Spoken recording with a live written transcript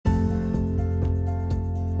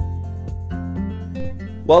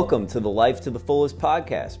Welcome to the Life to the Fullest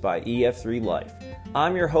podcast by EF3 Life.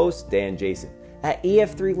 I'm your host, Dan Jason. At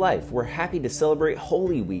EF3 Life, we're happy to celebrate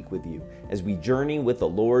Holy Week with you as we journey with the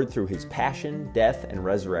Lord through His passion, death, and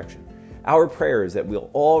resurrection. Our prayer is that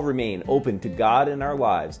we'll all remain open to God in our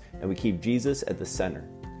lives and we keep Jesus at the center.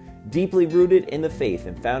 Deeply rooted in the faith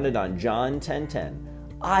and founded on John 10:10,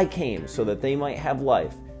 I came so that they might have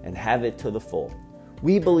life and have it to the full.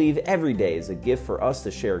 We believe every day is a gift for us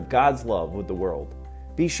to share God's love with the world.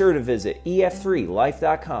 Be sure to visit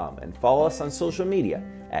ef3life.com and follow us on social media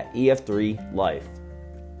at EF3Life.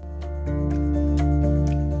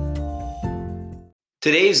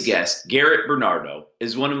 Today's guest, Garrett Bernardo,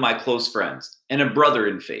 is one of my close friends and a brother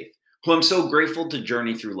in faith who I'm so grateful to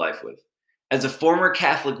journey through life with. As a former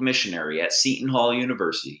Catholic missionary at Seton Hall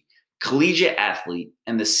University, collegiate athlete,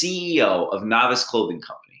 and the CEO of Novice Clothing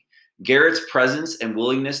Company, Garrett's presence and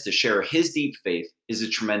willingness to share his deep faith is a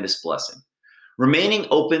tremendous blessing. Remaining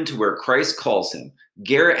open to where Christ calls him,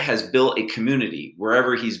 Garrett has built a community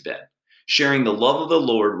wherever he's been, sharing the love of the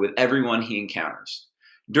Lord with everyone he encounters.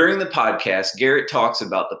 During the podcast, Garrett talks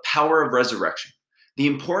about the power of resurrection, the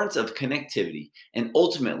importance of connectivity, and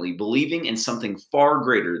ultimately believing in something far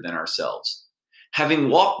greater than ourselves. Having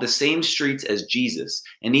walked the same streets as Jesus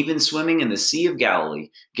and even swimming in the Sea of Galilee,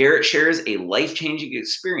 Garrett shares a life-changing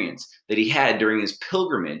experience that he had during his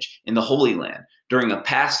pilgrimage in the Holy Land during a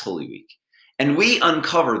past Holy Week. And we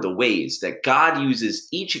uncover the ways that God uses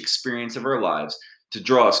each experience of our lives to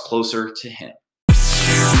draw us closer to Him.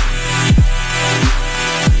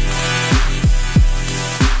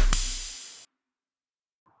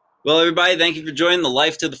 Well, everybody, thank you for joining the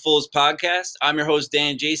Life to the Fullest podcast. I'm your host,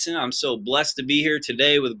 Dan Jason. I'm so blessed to be here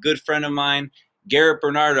today with a good friend of mine, Garrett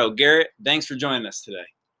Bernardo. Garrett, thanks for joining us today.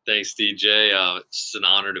 Thanks, DJ. It's an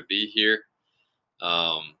honor to be here.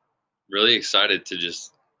 Really excited to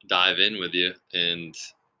just dive in with you and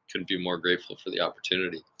couldn't be more grateful for the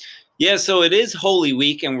opportunity. Yeah, so it is Holy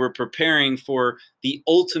Week and we're preparing for the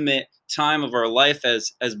ultimate time of our life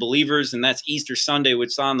as believers, and that's Easter Sunday, which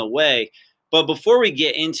is on the way. But before we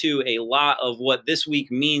get into a lot of what this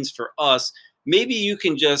week means for us, maybe you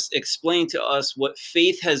can just explain to us what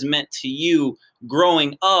faith has meant to you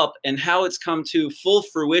growing up and how it's come to full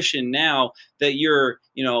fruition now that you're,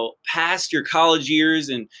 past your college years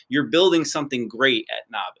and you're building something great at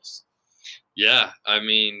Novice. Yeah, I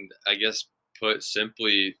guess put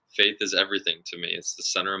simply, faith is everything to me. It's the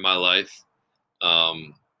center of my life.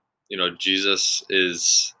 Jesus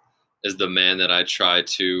is the man that I try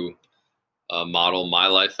to model my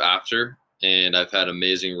life after, and I've had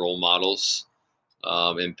amazing role models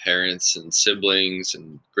in parents and siblings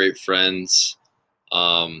and great friends,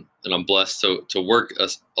 and I'm blessed to work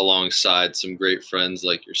alongside some great friends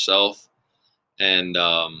like yourself. And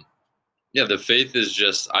the faith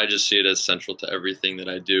is I just see it as central to everything that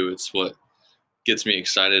I do. It's what gets me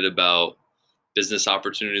excited about business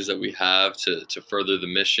opportunities that we have to further the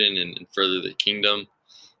mission and further the kingdom.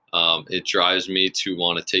 It drives me to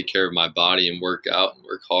want to take care of my body and work out and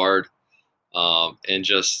work hard, and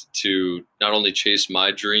just to not only chase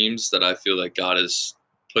my dreams that I feel that God has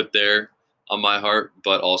put there on my heart,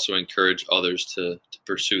 but also encourage others to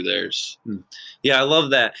pursue theirs. Yeah, I love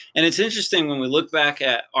that. And it's interesting when we look back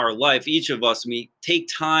at our life, each of us, we take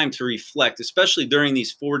time to reflect, especially during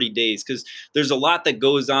these 40 days, because there's a lot that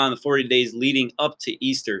goes on the 40 days leading up to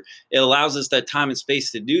Easter. It allows us that time and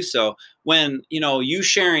space to do so. When, you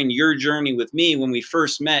sharing your journey with me when we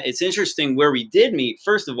first met, it's interesting where we did meet,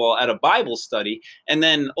 first of all, at a Bible study, and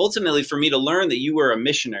then ultimately for me to learn that you were a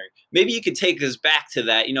missionary. Maybe you could take us back to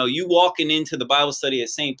that, you walking into the Bible study at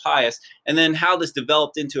St. Pius, and then how this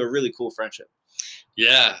developed into a really cool friendship.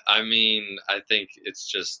 Yeah, I think it's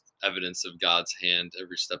just evidence of God's hand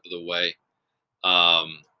every step of the way.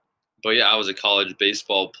 But yeah, I was a college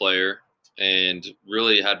baseball player and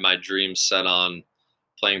really had my dreams set on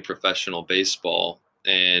playing professional baseball,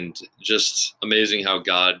 and just amazing how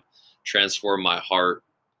God transformed my heart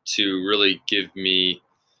to really give me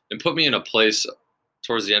and put me in a place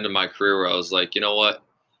towards the end of my career where I was like, you know what,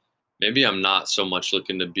 maybe I'm not so much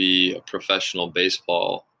looking to be a professional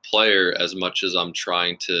baseball player as much as I'm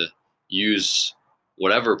trying to use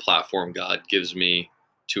whatever platform God gives me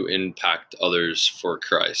to impact others for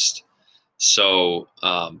Christ. So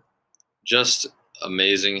just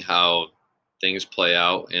amazing how things play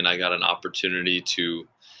out, and I got an opportunity to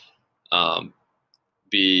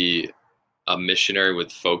be a missionary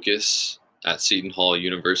with Focus at Seton Hall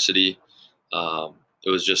University. It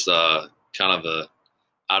was just a kind of a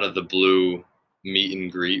out of the blue meet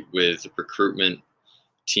and greet with recruitment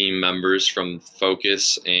team members from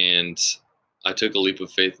Focus, and I took a leap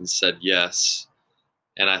of faith and said yes.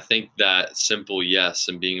 And I think that simple yes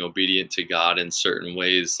and being obedient to God in certain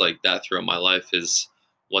ways like that throughout my life is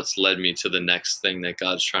what's led me to the next thing that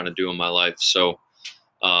God's trying to do in my life. So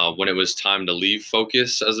when it was time to leave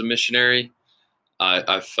Focus as a missionary,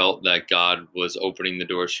 I felt that God was opening the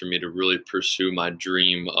doors for me to really pursue my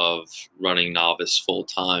dream of running Novice full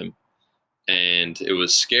time. And it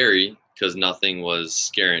was scary because nothing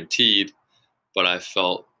was guaranteed, but I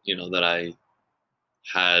felt, that I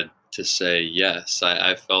had to say yes.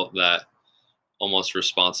 I felt that almost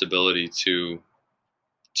responsibility to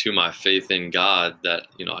my faith in God that,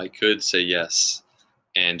 I could say yes.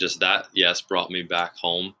 And just that yes brought me back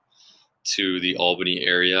home to the Albany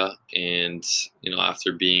area. And,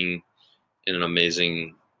 after being in an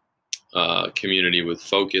amazing community with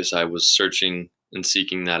Focus, I was searching and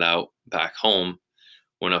seeking that out back home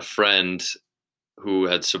when a friend who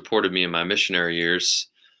had supported me in my missionary years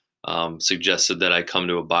suggested that I come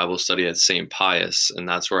to a Bible study at St. Pius. And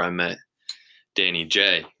that's where I met Danny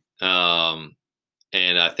J.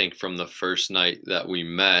 And I think from the first night that we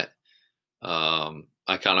met,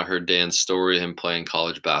 I kind of heard Dan's story, him playing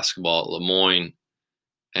college basketball at Lemoyne.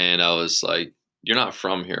 And I was like, "You're not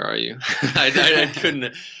from here, are you?" I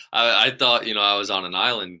couldn't. I thought, I was on an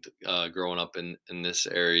island growing up in this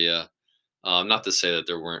area. Not to say that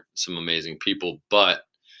there weren't some amazing people, but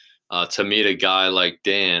to meet a guy like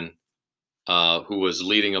Dan, who was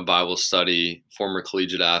leading a Bible study, former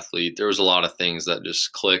collegiate athlete, there was a lot of things that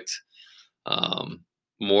just clicked,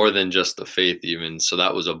 more than just the faith, even. So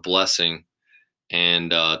that was a blessing.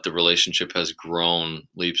 And the relationship has grown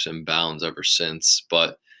leaps and bounds ever since.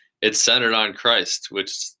 But it's centered on Christ,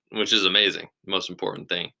 which is amazing. Most important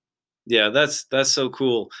thing. Yeah, that's so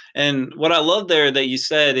cool. And what I love there that you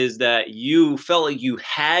said is that you felt like you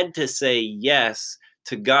had to say yes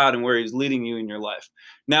to God and where He's leading you in your life.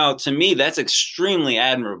 Now, to me, that's extremely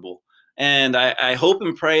admirable. And I hope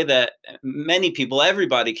and pray that many people,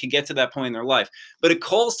 everybody, can get to that point in their life. But it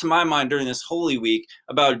calls to my mind during this Holy Week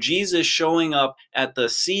about Jesus showing up at the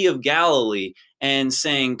Sea of Galilee and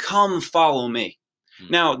saying, "Come, follow me."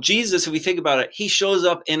 Now, Jesus, if we think about it, He shows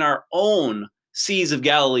up in our own seas of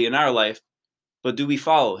Galilee in our life, but do we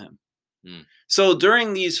follow Him? Mm. So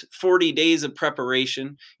during these 40 days of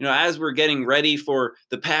preparation, as we're getting ready for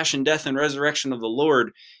the passion, death, and resurrection of the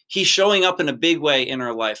Lord, He's showing up in a big way in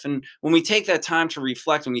our life. And when we take that time to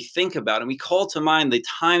reflect and we think about it, and we call to mind the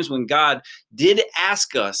times when God did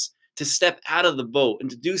ask us to step out of the boat and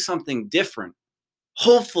to do something different,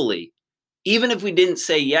 hopefully, even if we didn't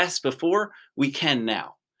say yes before, we can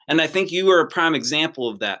now. And I think you are a prime example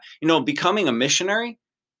of that. Becoming a missionary,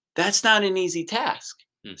 that's not an easy task,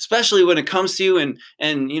 especially when it comes to you.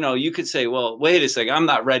 And you could say, well, wait a second, I'm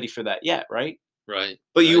not ready for that yet, right? Right.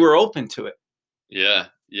 But you were open to it. Yeah.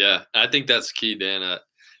 Yeah. I think that's key, Dan.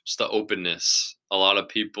 Just the openness. A lot of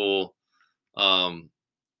people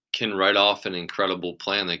can write off an incredible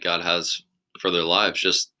plan that God has for their lives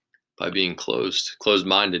just by being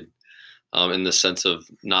closed-minded, in the sense of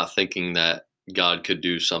not thinking that God could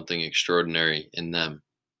do something extraordinary in them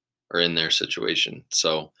or in their situation.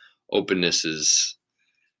 So openness is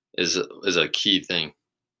a key thing.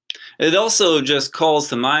 It also just calls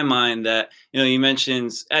to my mind that, you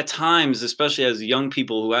mentioned at times, especially as young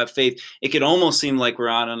people who have faith, it could almost seem like we're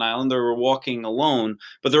on an island or we're walking alone,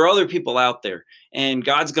 but there are other people out there. And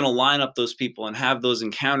God's going to line up those people and have those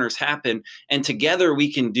encounters happen. And together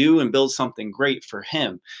we can do and build something great for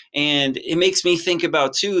Him. And it makes me think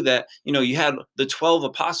about, too, that, you had the 12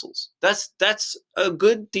 apostles. That's a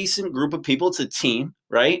good, decent group of people. It's a team,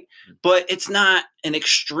 right? But it's not an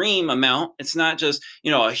extreme amount. It's not just,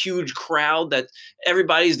 a huge crowd that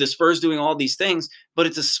everybody's dispersed doing all these things, but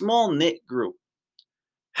it's a small knit group.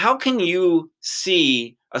 How can you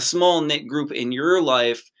see a small knit group in your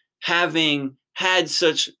life having had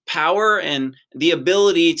such power and the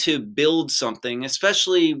ability to build something,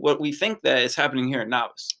 especially what we think that is happening here at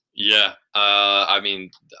Novice? Yeah. I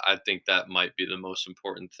think that might be the most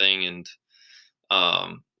important thing. And,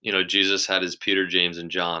 Jesus had his Peter, James, and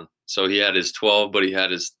John. So he had his 12, but he had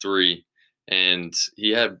his 3. And he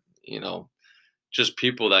had, just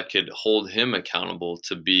people that could hold him accountable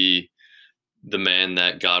to be the man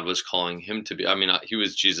that God was calling him to be. He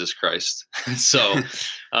was Jesus Christ. So,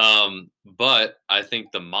 but I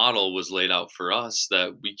think the model was laid out for us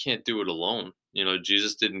that we can't do it alone.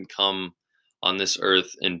 Jesus didn't come on this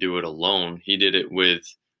earth and do it alone. He did it with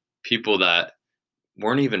people that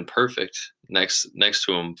weren't even perfect next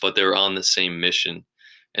to him, but they were on the same mission.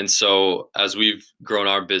 And so as we've grown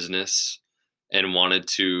our business and wanted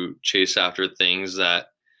to chase after things that,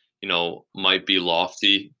 might be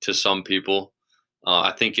lofty to some people,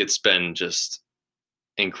 I think it's been just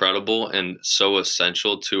incredible and so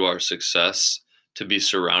essential to our success to be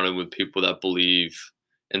surrounded with people that believe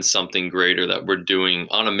in something greater, that we're doing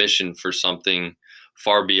on a mission for something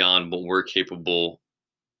far beyond what we're capable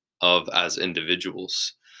of as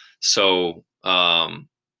individuals. So,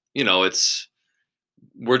 it's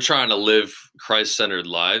we're trying to live Christ-centered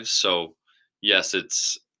lives. So, yes,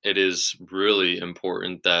 it is really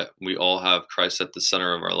important that we all have Christ at the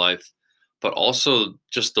center of our life, but also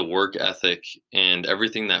just the work ethic and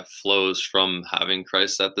everything that flows from having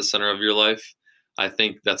Christ at the center of your life. I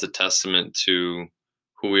think that's a testament to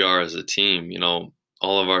who we are as a team.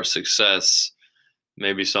 All of our success,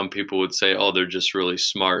 maybe some people would say, oh, they're just really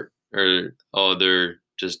smart, or oh, they're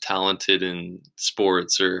just talented in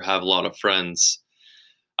sports or have a lot of friends.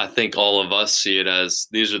 I think all of us see it as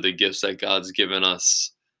these are the gifts that God's given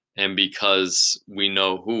us. And because we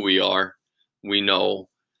know who we are, we know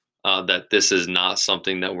that this is not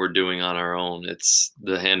something that we're doing on our own. It's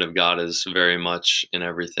the hand of God is very much in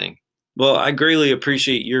everything. Well, I greatly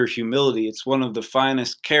appreciate your humility. It's one of the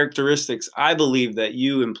finest characteristics I believe that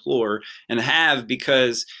you implore and have,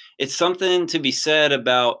 because it's something to be said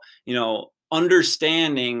about,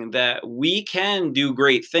 understanding that we can do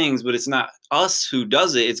great things, but it's not us who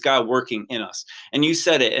does it. It's God working in us. And you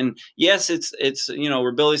said it. And yes, it's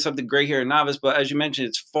we're building something great here at Novice, but as you mentioned,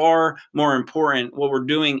 it's far more important what we're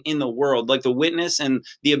doing in the world, like the witness and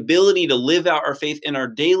the ability to live out our faith in our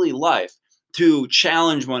daily life, to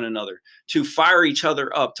challenge one another, to fire each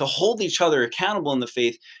other up, to hold each other accountable in the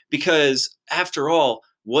faith. Because after all,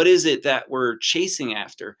 what is it that we're chasing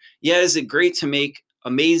after? Yeah, is it great to make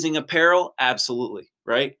amazing apparel? Absolutely,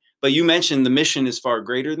 right? But you mentioned the mission is far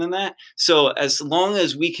greater than that. So as long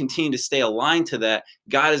as we continue to stay aligned to that,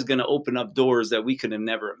 God is going to open up doors that we could have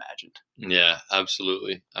never imagined. Yeah,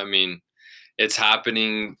 absolutely. I mean, it's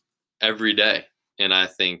happening every day. And I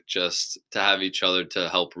think just to have each other to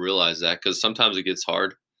help realize that, because sometimes it gets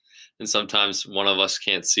hard and sometimes one of us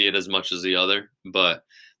can't see it as much as the other, but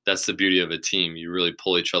that's the beauty of a team. You really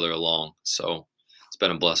pull each other along. So it's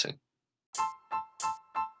been a blessing.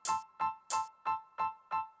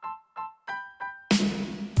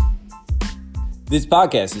 This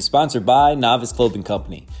podcast is sponsored by Novice Clothing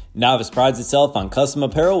Company. Novice prides itself on custom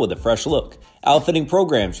apparel with a fresh look. Outfitting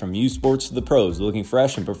programs from youth sports to the pros, looking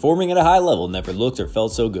fresh and performing at a high level never looked or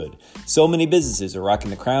felt so good. So many businesses are rocking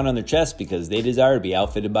the crown on their chest because they desire to be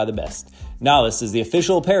outfitted by the best. Novice is the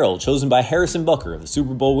official apparel chosen by Harrison Butker of the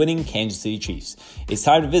Super Bowl winning Kansas City Chiefs. It's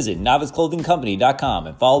time to visit noviceclothingcompany.com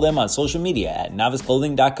and follow them on social media at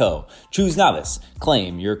noviceclothing.co. Choose Novice.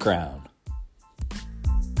 Claim your crown.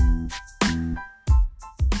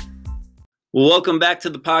 Well, welcome back to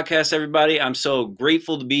the podcast, everybody. I'm so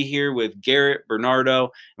grateful to be here with Garrett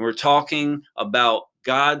Bernardo, and we're talking about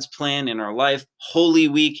God's plan in our life, Holy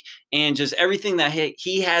Week, and just everything that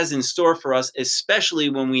he has in store for us, especially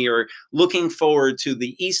when we are looking forward to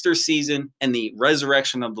the Easter season and the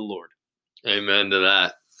resurrection of the Lord. Amen to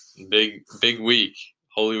that. Big week.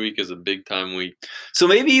 Holy Week is a big time week. So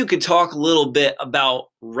maybe you could talk a little bit about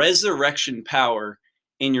resurrection power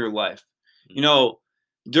in your life.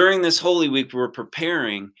 During this Holy Week, we're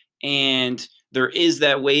preparing, and there is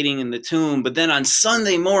that waiting in the tomb. But then on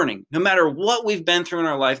Sunday morning, no matter what we've been through in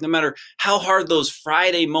our life, no matter how hard those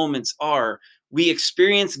Friday moments are, we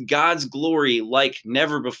experience God's glory like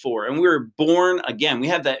never before. And we're born again. We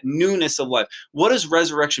have that newness of life. What does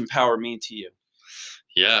resurrection power mean to you?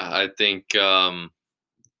 Yeah, I think when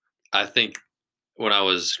I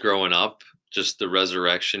was growing up, just the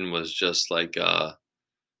resurrection was just like a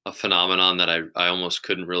phenomenon that I almost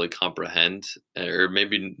couldn't really comprehend, or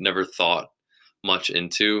maybe never thought much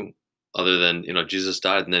into, other than, Jesus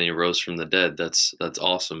died and then he rose from the dead. That's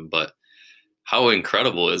awesome. But how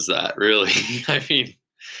incredible is that, really? I mean,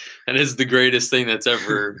 and it's the greatest thing that's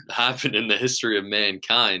ever happened in the history of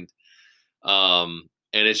mankind. And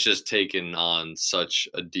it's just taken on such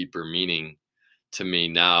a deeper meaning to me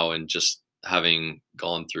now, and just having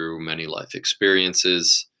gone through many life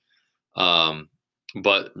experiences.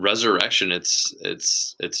 But resurrection,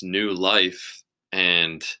 it's new life,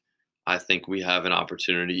 and I think we have an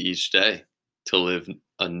opportunity each day to live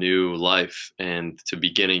a new life and to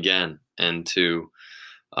begin again, and to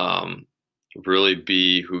really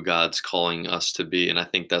be who God's calling us to be. And I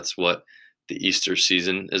think that's what the Easter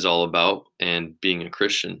season is all about, and being a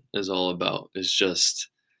Christian is all about. Is just,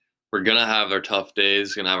 we're gonna have our tough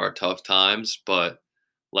days, gonna have our tough times, but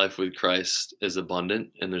life with Christ is abundant,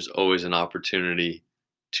 and there's always an opportunity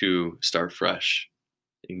to start fresh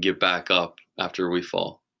and get back up after we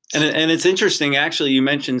fall. And it's interesting, actually, you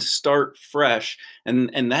mentioned start fresh,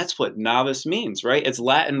 and that's what novice means, right? It's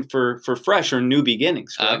Latin for fresh or new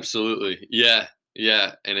beginnings. Right? Absolutely. Yeah.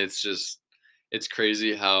 Yeah, and it's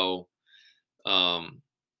crazy how um,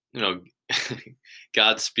 you know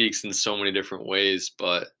God speaks in so many different ways,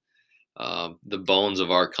 but the bones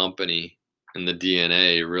of our company and the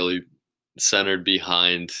DNA really centered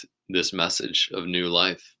behind this message of new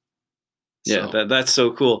life. Yeah, So that's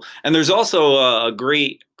so cool. And there's also a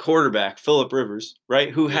great quarterback, Philip Rivers, right,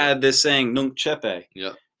 who yeah, had this saying "Nunc Chepe,"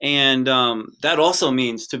 yep, and that also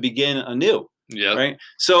means to begin anew, yep, right?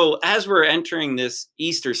 So as we're entering this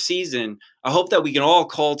Easter season, I hope that we can all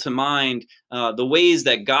call to mind the ways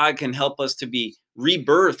that God can help us to be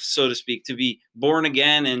rebirthed, so to speak, to be born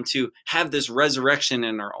again, and to have this resurrection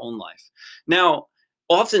in our own life. Now,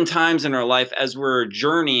 oftentimes in our life, as we're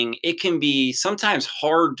journeying, it can be sometimes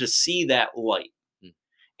hard to see that light. mm,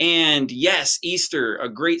 And yes, Easter, a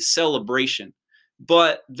great celebration.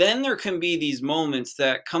 But then there can be these moments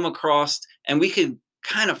that come across and we can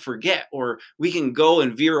kind of forget, or we can go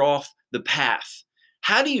and veer off the path.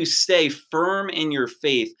 How do you stay firm in your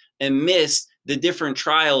faith amidst the different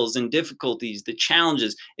trials and difficulties, the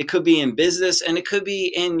challenges? It could be in business and it could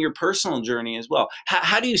be in your personal journey as well.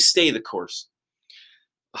 How do you stay the course?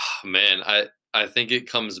 man, I think it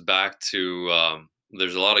comes back to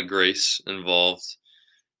there's a lot of grace involved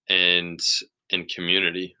and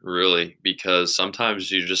community really, because sometimes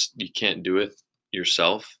you can't do it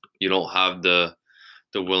yourself. You don't have the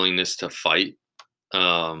willingness to fight,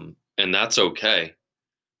 and that's okay.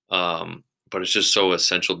 But it's just so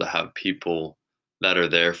essential to have people that are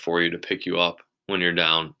there for you to pick you up when you're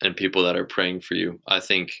down, and people that are praying for you. I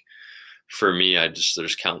think for me,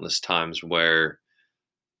 there's countless times where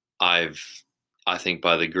I've I think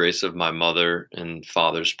by the grace of my mother and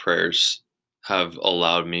father's prayers have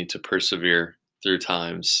allowed me to persevere through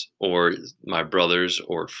times, or my brothers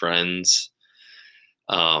or friends,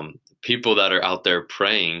 people that are out there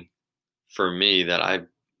praying for me that I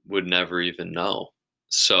would never even know.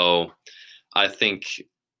 So I think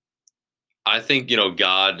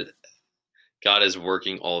God is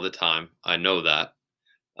working all the time. I know that.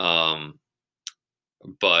 Um,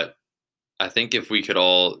 but I think if we could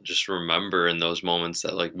all just remember in those moments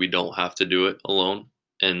that like we don't have to do it alone,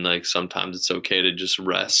 and like sometimes it's okay to just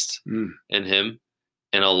rest Mm. in him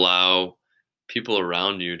and allow people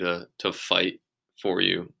around you to fight for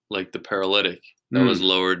you, like the paralytic that was Mm.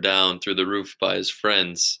 lowered down through the roof by his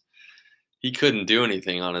friends. He couldn't do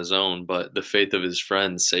anything on his own, but the faith of his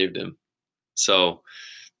friends saved him. So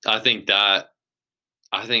I think that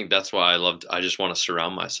I think that's why I just want to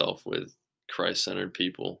surround myself with Christ-centered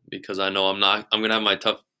people, because I know I'm gonna have my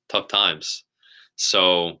tough times.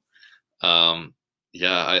 So um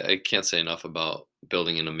yeah, I can't say enough about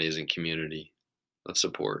building an amazing community of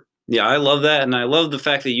support. Yeah, I love that. And I love the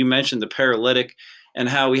fact that you mentioned the paralytic and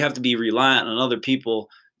how we have to be reliant on other people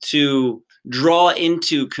to draw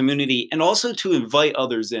into community and also to invite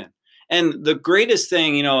others in. And the greatest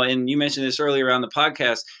thing, and you mentioned this earlier on the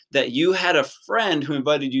podcast, that you had a friend who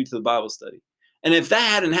invited you to the Bible study. And if that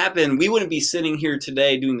hadn't happened, we wouldn't be sitting here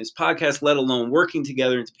today doing this podcast, let alone working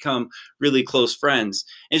together and to become really close friends.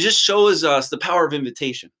 It just shows us the power of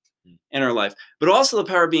invitation in our life, but also the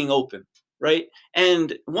power of being open, right?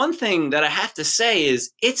 And one thing that I have to say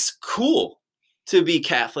is it's cool to be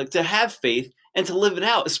Catholic, to have faith, and to live it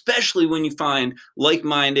out, especially when you find like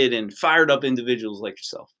minded and fired up individuals like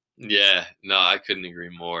yourself. Yeah, no, I couldn't agree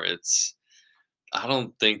more. I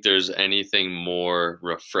don't think there's anything more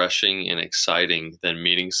refreshing and exciting than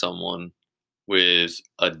meeting someone with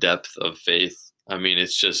a depth of faith. I mean,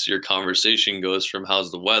 it's just your conversation goes from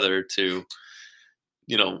how's the weather to,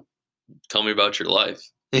 you know, tell me about your life.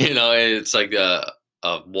 It's like a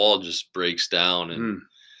wall just breaks down, and Mm.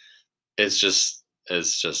 it's just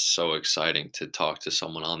so exciting to talk to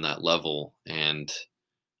someone on that level. And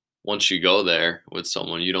once you go there with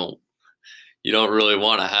someone, you don't really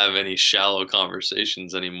want to have any shallow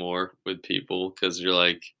conversations anymore with people, because you're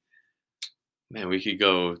like, man, we could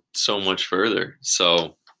go so much further.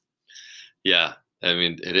 So yeah, I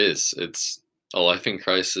mean, it's a life in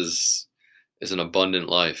Christ is an abundant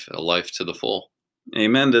life, a life to the full.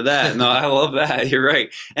 Amen to that. No, I love that. You're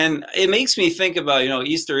right. And it makes me think about,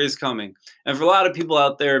 Easter is coming. And for a lot of people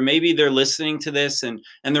out there, maybe they're listening to this and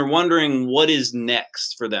they're wondering what is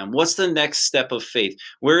next for them. What's the next step of faith?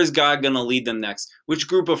 Where is God going to lead them next? Which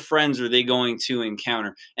group of friends are they going to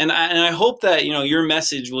encounter? And I hope that, your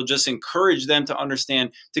message will just encourage them to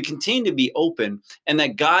understand, to continue to be open, and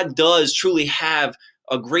that God does truly have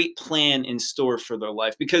a great plan in store for their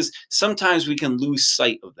life, because sometimes we can lose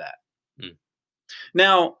sight of that. Mm.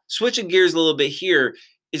 Now, switching gears a little bit here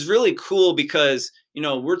is really cool because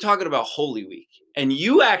we're talking about Holy Week, and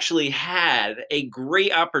you actually had a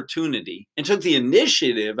great opportunity and took the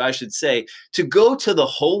initiative, I should say, to go to the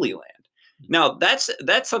Holy Land. Now, that's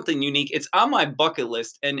something unique. It's on my bucket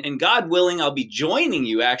list, and God willing, I'll be joining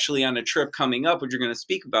you actually on a trip coming up, which you're going to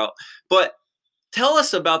speak about. But tell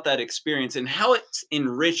us about that experience and how it's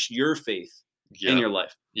enriched your faith in your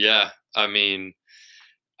life. Yeah. I mean,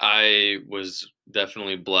 I was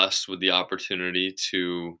definitely blessed with the opportunity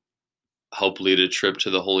to help lead a trip to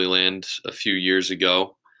the Holy Land a few years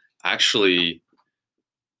ago. Actually,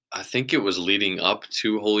 I think it was leading up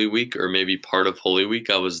to Holy Week, or maybe part of Holy Week.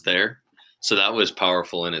 I was there. So that was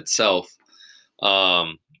powerful in itself.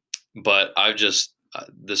 But I've just,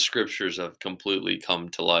 the scriptures have completely come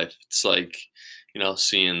to life. It's like,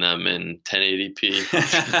 seeing them in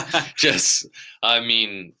 1080p. Just, I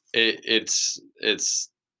mean, it's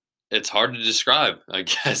hard to describe, I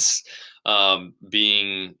guess.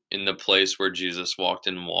 Being in the place where Jesus walked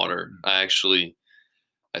in water. I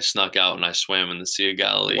snuck out and I swam in the Sea of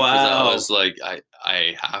Galilee. Wow. I was like,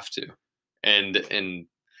 I have to. And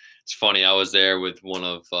it's funny, I was there with one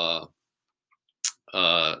of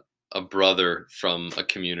a brother from a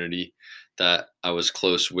community that I was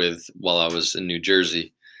close with while I was in New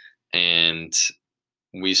Jersey. And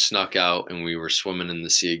we snuck out and we were swimming in the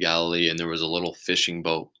Sea of Galilee, and there was a little fishing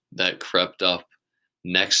boat that crept up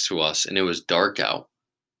next to us, and it was dark out.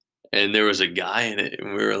 And there was a guy in it,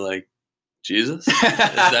 and we were like, Jesus? Is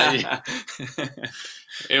that you?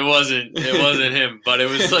 It wasn't him, but it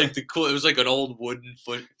was like it was like an old wooden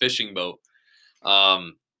fishing boat.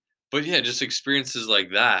 But yeah, just experiences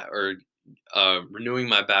like that, or renewing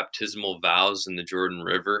my baptismal vows in the Jordan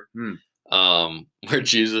River, where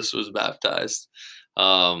Jesus was baptized.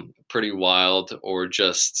 Pretty wild. Or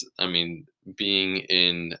just, I mean, being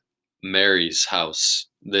in Mary's house,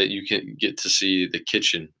 that you can get to see the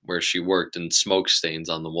kitchen where she worked and smoke stains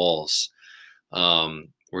on the walls,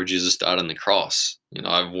 where Jesus died on the cross.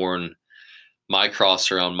 I've worn my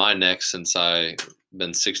cross around my neck since I've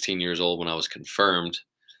been 16 years old when I was confirmed.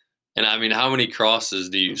 And I mean, how many crosses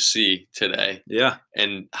do you see today? Yeah.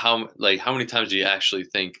 And how many times do you actually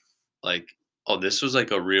think like, oh, this was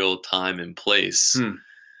like a real time and place,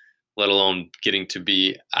 let alone getting to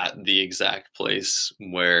be at the exact place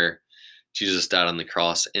where Jesus died on the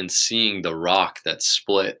cross, and seeing the rock that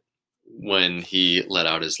split when he let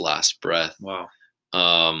out his last breath. Wow.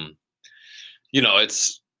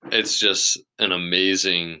 It's just an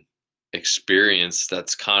amazing experience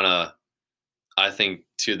that's kind of, I think,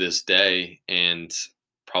 to this day, and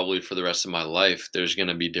probably for the rest of my life, there's going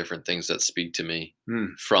to be different things that speak to me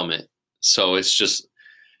from it. So it's just,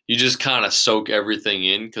 you just kind of soak everything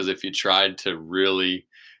in, because if you tried to really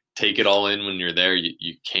take it all in when you're there,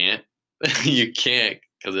 you can't. You can't,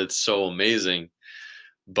 because it's so amazing.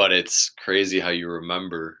 But it's crazy how you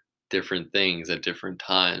remember different things at different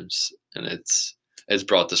times, and it's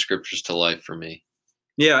brought the scriptures to life for me.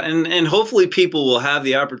 Yeah, and hopefully people will have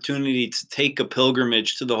the opportunity to take a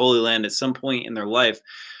pilgrimage to the Holy Land at some point in their life.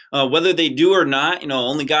 Whether they do or not,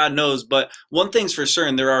 only God knows. But one thing's for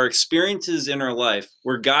certain, there are experiences in our life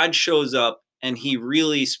where God shows up and he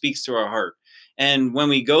really speaks to our heart. And when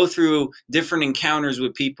we go through different encounters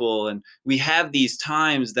with people, and we have these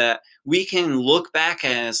times that we can look back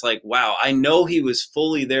at, and it's like, wow, I know he was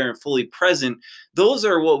fully there and fully present. Those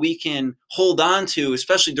are what we can hold on to,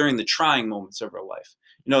 especially during the trying moments of our life.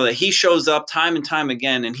 That he shows up time and time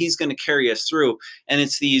again, and he's going to carry us through. And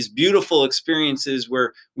it's these beautiful experiences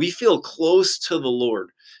where we feel close to the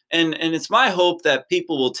Lord. And it's my hope that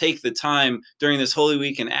people will take the time during this Holy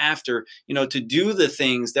Week and after, to do the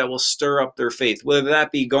things that will stir up their faith, whether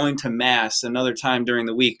that be going to Mass another time during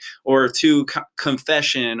the week, or to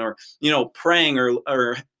confession, or, praying,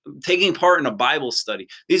 or taking part in a Bible study.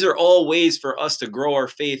 These are all ways for us to grow our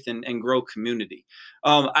faith and grow community.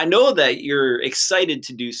 I know that you're excited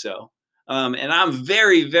to do so. And I'm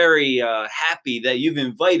very, very happy that you've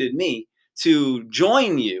invited me to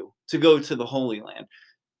join you to go to the Holy Land.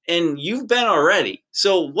 And you've been already.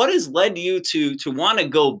 So what has led you to want to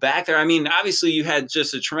go back there? I mean, obviously you had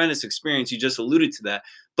just a tremendous experience. You just alluded to that.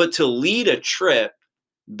 But to lead a trip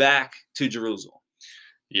back to Jerusalem.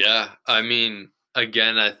 Yeah. I mean,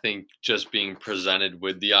 again, I think just being presented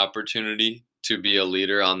with the opportunity to be a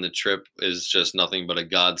leader on the trip is just nothing but a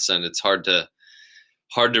godsend. It's hard to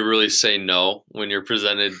really say no when you're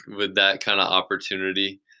presented with that kind of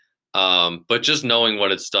opportunity. But just knowing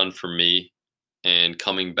what it's done for me, and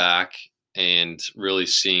coming back and really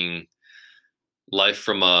seeing life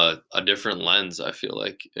from a different lens, I feel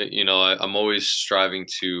like, I'm always striving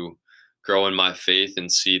to grow in my faith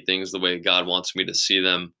and see things the way God wants me to see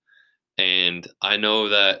them. And I know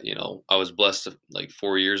that, I was blessed like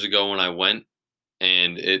 4 years ago when I went,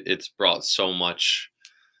 and it's brought so much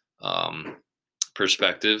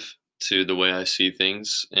perspective to the way I see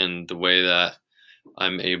things and the way that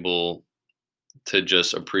I'm able to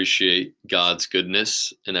just appreciate God's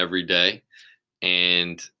goodness in every day.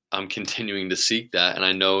 And I'm continuing to seek that. And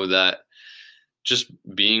I know that just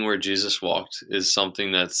being where Jesus walked is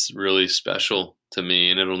something that's really special to me,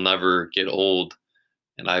 and it'll never get old.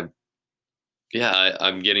 And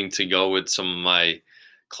I'm getting to go with some of my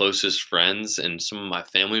closest friends and some of my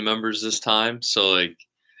family members this time. So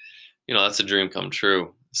that's a dream come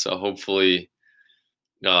true. So hopefully,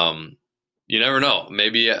 you never know.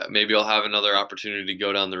 Maybe I'll have another opportunity to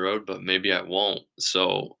go down the road, but maybe I won't.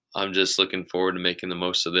 So I'm just looking forward to making the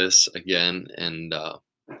most of this again, and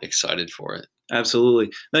excited for it. Absolutely.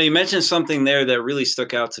 Now, you mentioned something there that really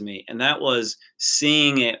stuck out to me, and that was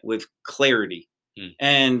seeing it with clarity.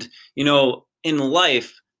 And, in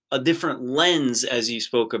life, a different lens, as you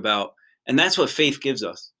spoke about, and that's what faith gives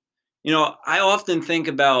us. I often think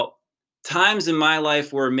about times in my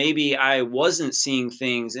life where maybe I wasn't seeing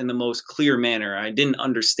things in the most clear manner. I didn't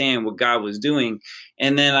understand what God was doing.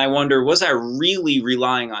 And then I wonder, was I really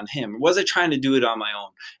relying on him? Was I trying to do it on my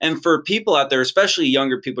own? And for people out there, especially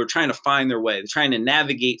younger people, are trying to find their way, they're trying to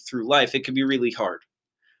navigate through life. It can be really hard.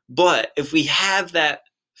 But if we have that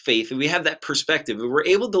faith, if we have that perspective, if we're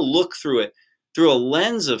able to look through it through a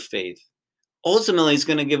lens of faith, ultimately it's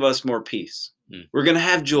going to give us more peace. We're going to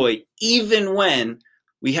have joy even when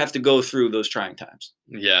we have to go through those trying times.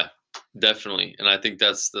 Yeah, definitely. And I think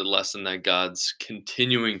that's the lesson that God's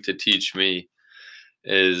continuing to teach me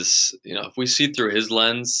is, if we see through his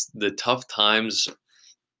lens, the tough times,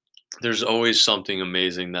 there's always something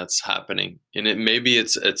amazing that's happening. And maybe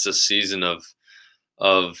it's a season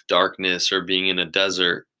of darkness or being in a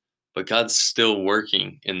desert, but God's still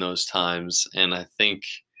working in those times. And I think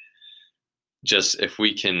just if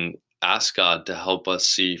we can ask God to help us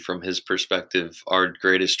see from his perspective, our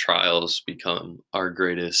greatest trials become our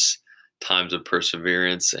greatest times of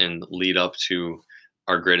perseverance and lead up to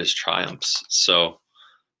our greatest triumphs. So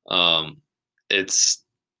it's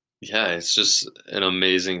just an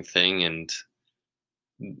amazing thing. And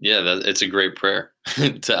it's a great prayer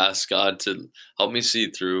to ask God to help me see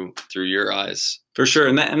through your eyes. For sure.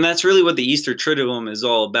 And that's really what the Easter Triduum is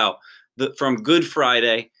all about. From Good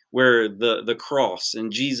Friday, where the cross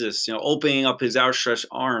and Jesus, opening up his outstretched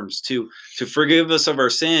arms to forgive us of our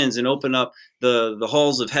sins and open up the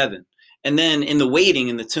halls of heaven. And then in the waiting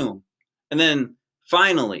in the tomb. And then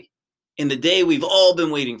finally, in the day we've all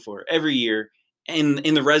been waiting for every year, in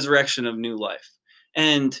the resurrection of new life.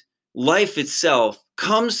 And life itself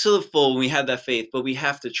comes to the full when we have that faith, but we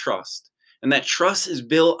have to trust. And that trust is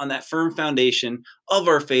built on that firm foundation of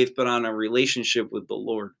our faith, but on a relationship with the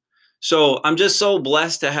Lord. So I'm just so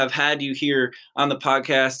blessed to have had you here on the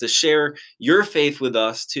podcast to share your faith with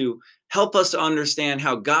us, to help us to understand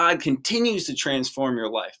how God continues to transform your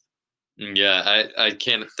life. Yeah, I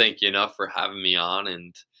can't thank you enough for having me on.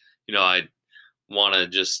 And, I want to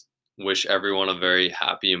just wish everyone a very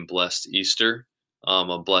happy and blessed Easter,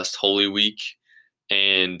 a blessed Holy Week,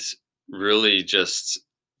 and really just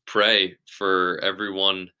pray for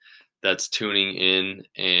everyone that's tuning in.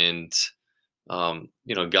 And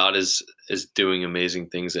God is doing amazing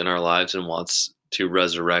things in our lives and wants to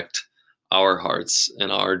resurrect our hearts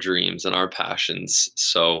and our dreams and our passions.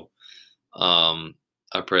 So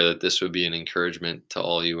I pray that this would be an encouragement to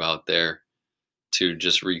all you out there to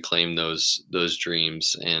just reclaim those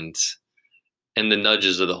dreams and the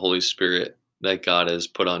nudges of the Holy Spirit that God has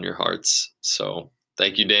put on your hearts. So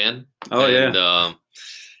thank you, Dan.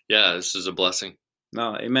 This is a blessing.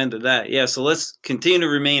 No, amen to that. Yeah, so let's continue to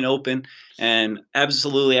remain open. And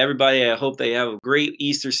absolutely, everybody, I hope they have a great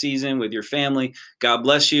Easter season with your family. God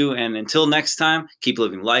bless you. And until next time, keep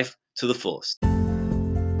living life to the fullest.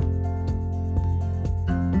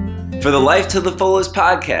 For the Life to the Fullest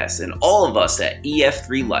podcast and all of us at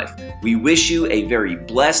EF3 Life, we wish you a very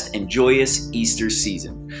blessed and joyous Easter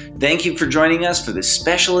season. Thank you for joining us for this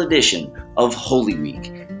special edition of Holy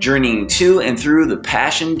Week, journeying to and through the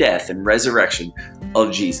passion, death, and resurrection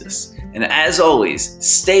of Jesus. And as always,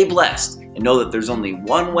 stay blessed and know that there's only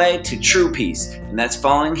one way to true peace, and that's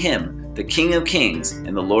following him, the King of Kings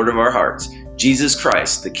and the Lord of our hearts, Jesus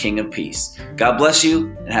Christ, the King of Peace. God bless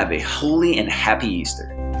you and have a holy and happy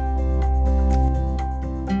Easter.